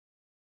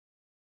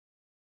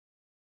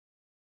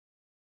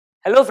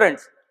Hello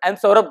friends, I am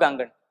Saurabh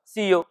Gangan,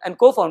 CEO and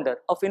co-founder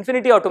of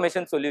Infinity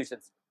Automation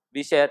Solutions.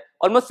 We share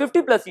almost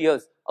 50 plus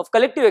years of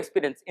collective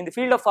experience in the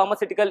field of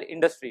pharmaceutical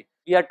industry.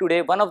 We are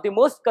today one of the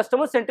most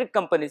customer-centric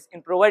companies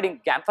in providing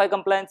GAM5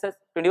 compliances,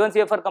 21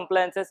 CFR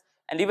compliances,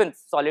 and even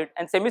solid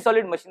and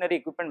semi-solid machinery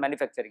equipment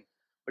manufacturing.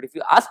 But if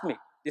you ask me,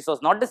 this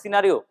was not the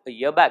scenario a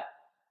year back.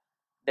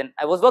 Then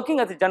I was working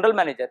as a general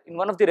manager in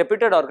one of the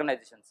reputed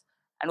organizations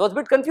and was a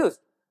bit confused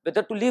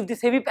whether to leave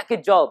this heavy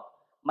package job,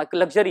 my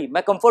luxury,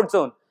 my comfort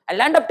zone, and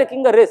land up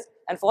taking a risk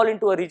and fall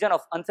into a region of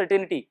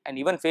uncertainty and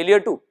even failure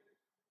too.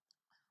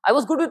 I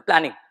was good with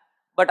planning,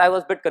 but I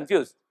was a bit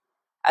confused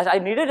as I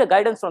needed a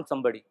guidance from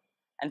somebody.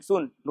 And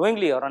soon,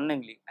 knowingly or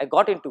unknowingly, I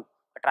got into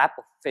a trap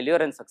of failure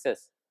and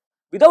success.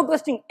 Without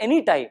wasting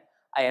any time,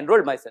 I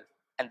enrolled myself,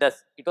 and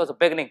thus it was a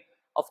beginning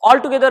of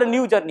altogether a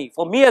new journey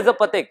for me as a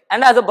Pathik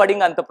and as a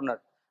budding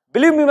entrepreneur.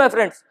 Believe me, my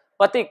friends,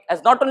 Pathik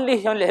has not only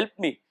helped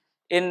me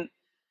in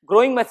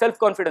growing my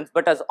self-confidence,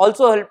 but has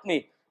also helped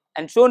me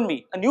and shown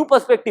me a new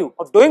perspective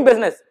of doing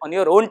business on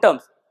your own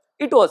terms.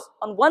 It was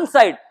on one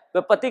side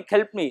where Pathik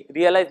helped me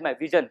realize my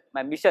vision,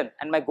 my mission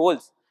and my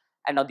goals.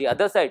 And on the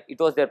other side, it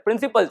was their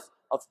principles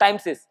of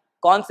timesis,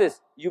 consis,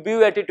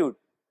 UBU attitude,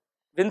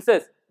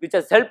 Vinces, which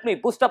has helped me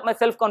boost up my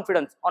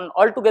self-confidence on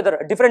altogether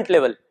a different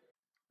level.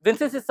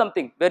 Vinces is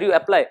something where you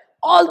apply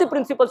all the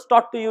principles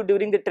taught to you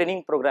during the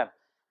training program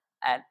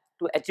and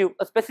to achieve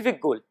a specific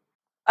goal.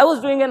 I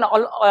was doing an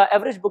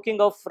average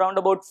booking of around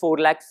about 4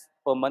 lakhs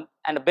per month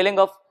and a billing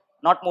of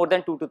not more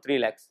than 2 to 3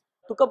 lakhs.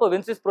 Took up a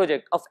Vinces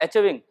project of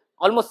achieving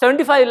almost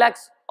 75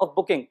 lakhs of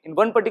booking in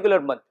one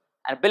particular month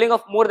and a billing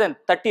of more than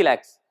 30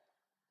 lakhs.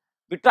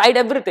 We tried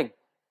everything.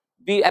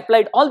 We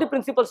applied all the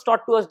principles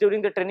taught to us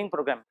during the training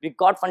program. We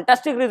got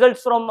fantastic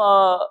results from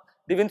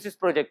the Vinces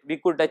project. We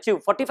could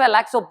achieve 45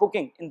 lakhs of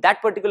booking in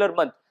that particular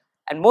month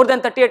and more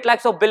than 38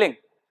 lakhs of billing.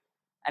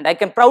 And I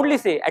can proudly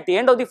say at the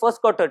end of the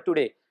first quarter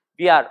today,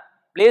 we are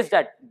placed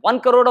at 1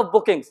 crore of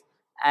bookings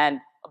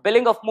and a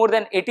billing of more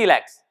than 80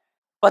 lakhs.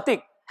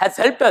 Pathik has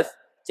helped us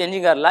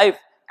changing our life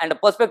and a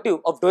perspective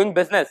of doing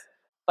business.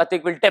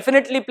 Pathik will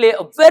definitely play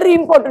a very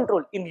important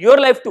role in your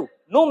life too,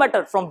 no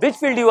matter from which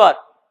field you are.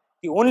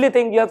 The only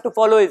thing you have to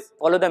follow is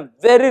follow them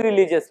very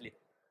religiously.